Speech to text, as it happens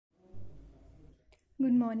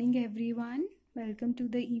Good morning everyone. Welcome to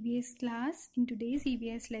the EVS class. In today's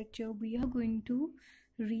EVS lecture, we are going to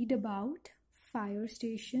read about fire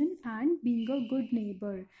station and being a good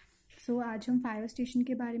neighbor. So आज हम fire station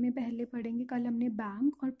के बारे में पहले पढ़ेंगे. कल हमने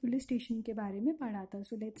bank और पुलिस स्टेशन के बारे में पढ़ा था.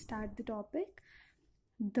 So let's start the topic.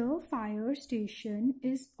 The fire station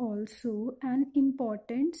is also an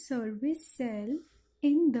important service cell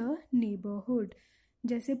in the neighborhood.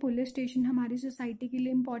 जैसे पुलिस स्टेशन हमारी सोसाइटी के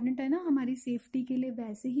लिए इम्पॉर्टेंट है ना, हमारी सेफ्टी के लिए,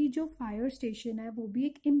 वैसे ही जो फायर स्टेशन है वो भी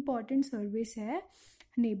एक इम्पॉर्टेंट सर्विस है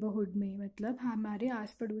नेबरहुड में. मतलब हमारे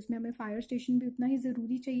आस पड़ोस में हमें फायर स्टेशन भी उतना ही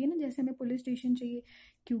ज़रूरी चाहिए ना जैसे हमें पुलिस स्टेशन चाहिए.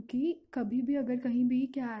 क्योंकि कभी भी अगर कहीं भी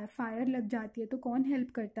क्या है फायर लग जाती है तो कौन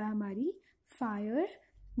हेल्प करता है हमारी?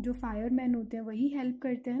 जो फायरमैन होते हैं वही हेल्प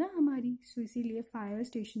करते हैं ना हमारी. सो इसीलिए फायर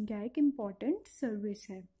स्टेशन क्या है, एक इम्पॉर्टेंट सर्विस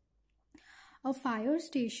है. A fire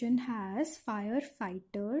station has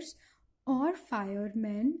firefighters और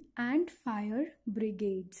firemen and fire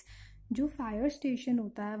brigades. जो फायर स्टेशन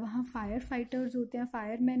होता है वहाँ फायर फाइटर्स होते हैं,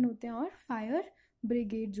 फायरमैन होते हैं और फायर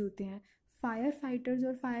ब्रिगेड्स होते हैं. फायर फाइटर्स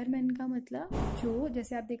और फायरमैन का मतलब जो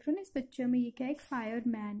जैसे आप देख रहे हो ना इस पिक्चर में, ये क्या है, एक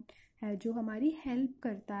फायरमैन है जो हमारी हेल्प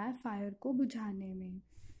करता है फायर को बुझाने में.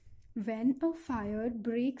 When a fire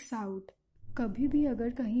breaks out, कभी भी अगर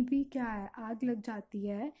कहीं भी क्या है आग लग जाती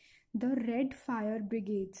है, the red fire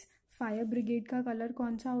brigades. Fire brigade का कलर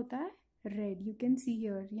कौन सा होता है? Red. You can see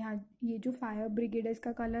here, यहाँ ये जो फायर ब्रिगेड है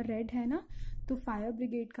इसका कलर रेड है ना, तो फायर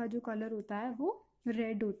ब्रिगेड का जो कलर होता है वो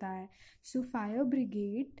रेड होता है. So fire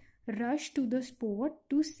brigade rush to the spot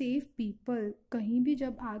to save people. कहीं भी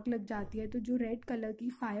जब आग लग जाती है तो जो रेड कलर की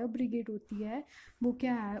फायर ब्रिगेड होती है वो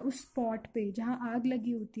क्या है, उस स्पॉट पे जहाँ आग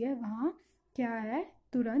लगी होती है वहाँ क्या है,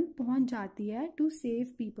 तुरंत पहुंच जाती है. टू सेव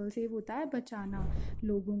पीपल, सेव होता है बचाना,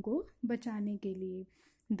 लोगों को बचाने के लिए.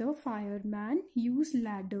 The fireman use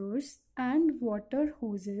ladders and water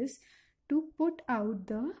hoses to put out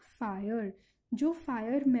the fire. जो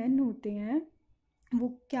फायरमैन होते हैं वो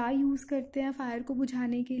क्या यूज करते हैं फायर को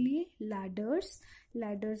बुझाने के लिए?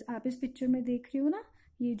 लैडर्स आप इस पिक्चर में देख रहे हो ना,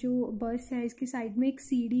 ये जो बस है इसकी साइड में एक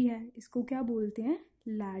सीढ़ी है, इसको क्या बोलते हैं?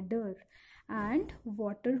 लैडर. एंड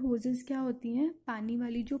वाटर होजेस क्या होती हैं? पानी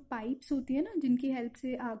वाली जो पाइप्स होती है ना जिनकी हेल्प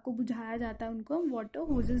से आग को बुझाया जाता है, उनको हम वाटर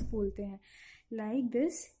होजेस बोलते हैं. लाइक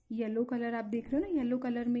दिस येलो कलर आप देख रहे हो ना, येलो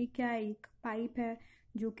कलर में क्या है, एक पाइप है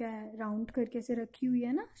जो क्या है राउंड करके ऐसे रखी हुई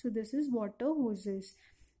है ना. So this is water hoses.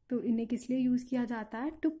 तो इन्हें किस लिए यूज किया जाता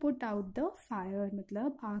है? To put out the fire,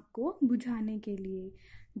 मतलब आग को बुझाने के लिए.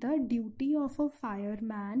 The duty of a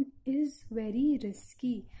fireman is very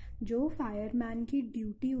risky. जो फायरमैन की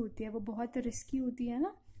ड्यूटी होती है वो बहुत रिस्की होती है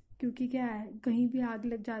ना, क्योंकि क्या है कहीं भी आग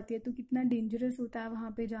लग जाती है तो कितना डेंजरस होता है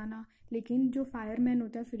वहाँ पे जाना. लेकिन जो फायरमैन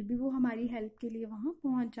होता है फिर भी वो हमारी हेल्प के लिए वहाँ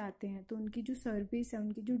पहुँच जाते हैं. तो उनकी जो सर्विस है,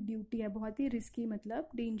 उनकी जो ड्यूटी है बहुत ही रिस्की, मतलब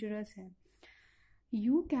डेंजरस है.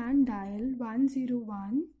 You can dial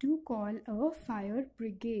 101 to call a fire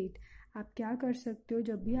brigade. आप क्या कर सकते हो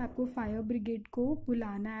जब भी आपको फायर ब्रिगेड को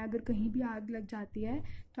बुलाना है, अगर कहीं भी आग लग जाती है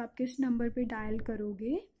तो आप किस नंबर पे डायल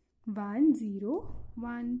करोगे?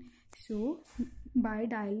 101. So by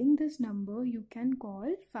dialing this number you can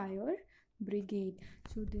call fire brigade.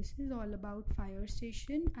 So this is all about fire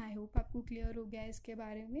station. I hope आपको क्लियर हो गया इसके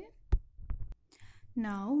बारे में.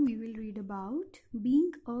 Now we will read about being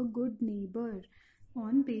a good neighbor.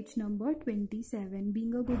 On page number 27.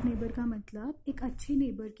 Being a good neighbour का मतलब एक अच्छे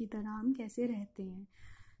नेबर की तरह हम कैसे रहते हैं.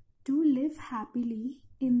 To live happily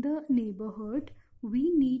in the neighbourhood we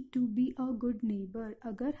need to be a good neighbour.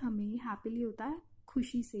 अगर हमें हैप्पीली होता है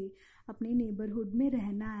खुशी से अपने नेबरहुड में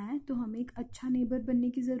रहना है तो हमें एक अच्छा नेबर बनने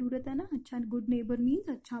की ज़रूरत है ना. अच्छा गुड नेबर मीन्स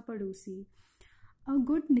अच्छा पड़ोसी. A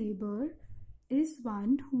good neighbour is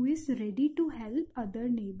one who is ready to help other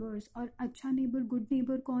neighbours. और अच्छा नेबर, गुड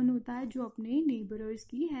नेबर कौन होता है? जो अपने नेबर्स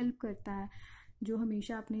की हेल्प करता है, जो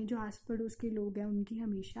हमेशा अपने जो आस पड़ोस के लोग हैं उनकी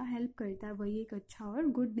हमेशा हेल्प करता है, वही एक अच्छा और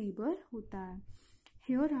गुड नेबर होता है.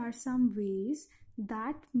 Here are some ways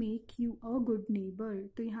that make you a good neighbour.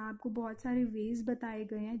 तो यहाँ आपको बहुत सारे वेज बताए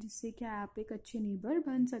गए हैं जिससे क्या आप एक अच्छे नेबर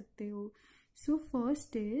बन सकते हो. So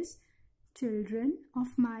first is children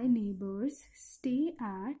of my neighbours stay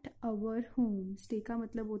at our home. Stay का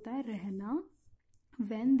मतलब होता है रहना.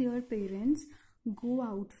 When their parents go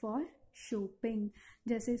out for shopping.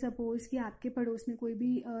 जैसे सपोज कि आपके पड़ोस में कोई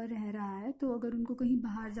भी रह रहा है, तो अगर उनको कहीं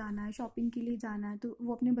बाहर जाना है, शॉपिंग के लिए जाना है, तो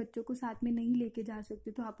वो अपने बच्चों को साथ में नहीं लेके जा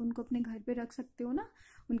सकते, तो आप उनको अपने घर पे रख सकते हो ना,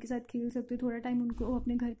 उनके साथ खेल सकते हो, थोड़ा टाइम उनको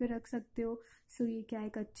अपने घर पे रख सकते हो. सो ये क्या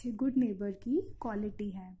एक अच्छे गुड नेबर की क्वालिटी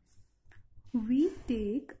है. We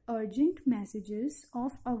take urgent messages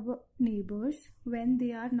of our neighbors when they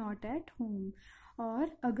are not at home.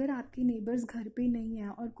 और अगर आपके नेबर्स घर पे नहीं है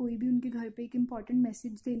और कोई भी उनके घर पे एक इम्पॉर्टेंट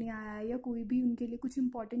मैसेज देने आया है या कोई भी उनके लिए कुछ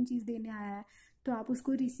इम्पॉर्टेंट चीज़ देने आया है, तो आप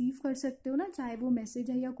उसको रिसीव कर सकते हो ना, चाहे वो मैसेज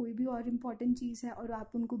है या कोई भी और इम्पॉर्टेंट चीज़ है, और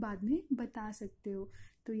आप उनको बाद में बता सकते हो।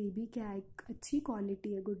 तो ये भी क्या है, एक अच्छी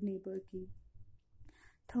क्वालिटी है गुड नेबर की।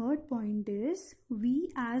 Third point is we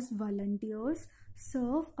as volunteers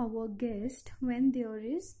serve our guest when there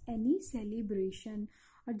is any celebration.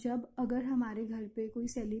 और जब अगर हमारे घर पे कोई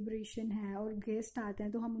सेलिब्रेशन है और गेस्ट आते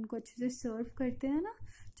हैं तो हम उनको अच्छे से सर्व करते हैं ना,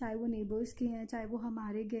 चाहे वो नेबर्स के हैं चाहे वो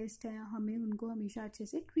हमारे गेस्ट हैं, हमें उनको हमेशा अच्छे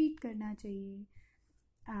से ट्रीट करना चाहिए।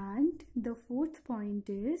 And the fourth point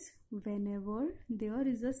is whenever there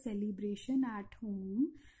is a celebration at home,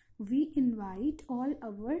 we invite all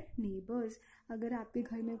our neighbors। अगर आपके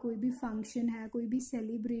घर में कोई भी फंक्शन है, कोई भी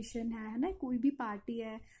सेलिब्रेशन है ना, कोई भी पार्टी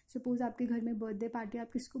है, सपोज आपके घर में बर्थडे पार्टी,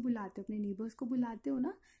 आप किसको बुलाते हो, अपने नेबर्स को बुलाते हो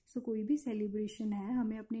ना। सो कोई भी सेलिब्रेशन है,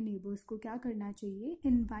 हमें अपने नेबर्स को क्या करना चाहिए,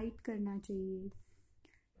 इनवाइट करना चाहिए।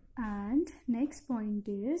 And next point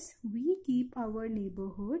is we keep our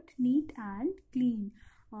neighbourhood neat and clean.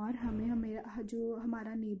 और हमें जो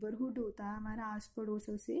हमारा नेबरहुड होता है, हमारा आस पड़ोस,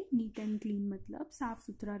 उसे नीट एंड क्लीन मतलब साफ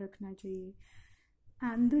सुथरा रखना चाहिए।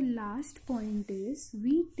 And the last point is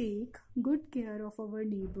we take good care of our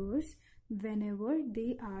neighbours when ever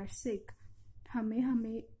they are sick.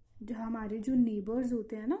 हमें जो हमारे जो नेबर्स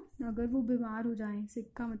होते हैं ना, अगर वो बीमार हो जाएं,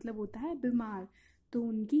 सिक का मतलब होता है बीमार, तो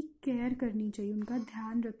उनकी केयर करनी चाहिए, उनका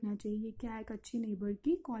ध्यान रखना चाहिए। ये क्या एक अच्छी नेबर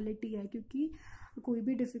की क्वालिटी है, क्योंकि कोई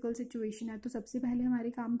भी डिफ़िकल्ट सिचुएशन है तो सबसे पहले हमारे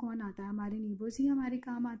काम कौन आता है, हमारे नेबर्स ही हमारे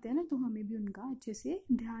काम आते हैं ना, तो हमें भी उनका अच्छे से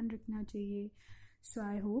ध्यान रखना चाहिए। सो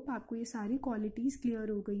आई होप आपको ये सारी क्वालिटीज़ क्लियर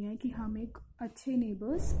हो गई हैं कि हम एक अच्छे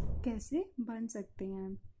नेबर्स कैसे बन सकते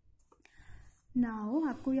हैं। नाउ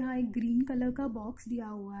आपको यहाँ एक ग्रीन कलर का बॉक्स दिया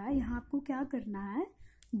हुआ है, यहाँ आपको क्या करना है,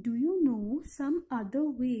 do you know some other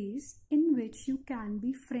ways in which you can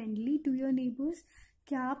be friendly to your neighbours.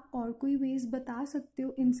 क्या आप और कोई वेज बता सकते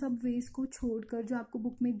हो इन सब वेज को छोड़कर, जो आपको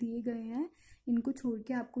बुक में दिए गए हैं, इनको छोड़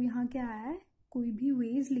के आपको यहाँ क्या है, कोई भी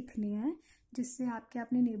वेज लिखने हैं जिससे आपके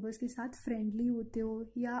अपने नेबर्स के साथ फ्रेंडली होते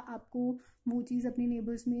हो, या आपको वो चीज़ अपने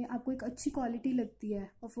नेबर्स में आपको एक अच्छी क्वालिटी लगती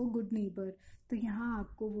है ऑफ अ गुड नेबर, तो यहाँ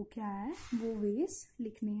आपको वो क्या है, वो वेज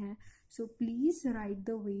लिखने हैं। So please write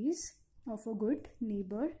the ways of a good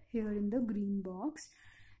neighbor here in the green box.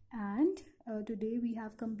 And today we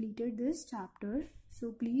have completed this chapter, so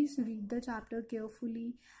please read the chapter carefully,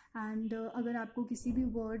 and अगर आपको किसी भी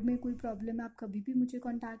word में कोई problem है, आप कभी भी मुझे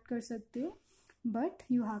contact कर सकते हो, but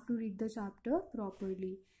you have to read the chapter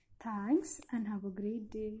properly. Thanks and have a great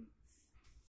day.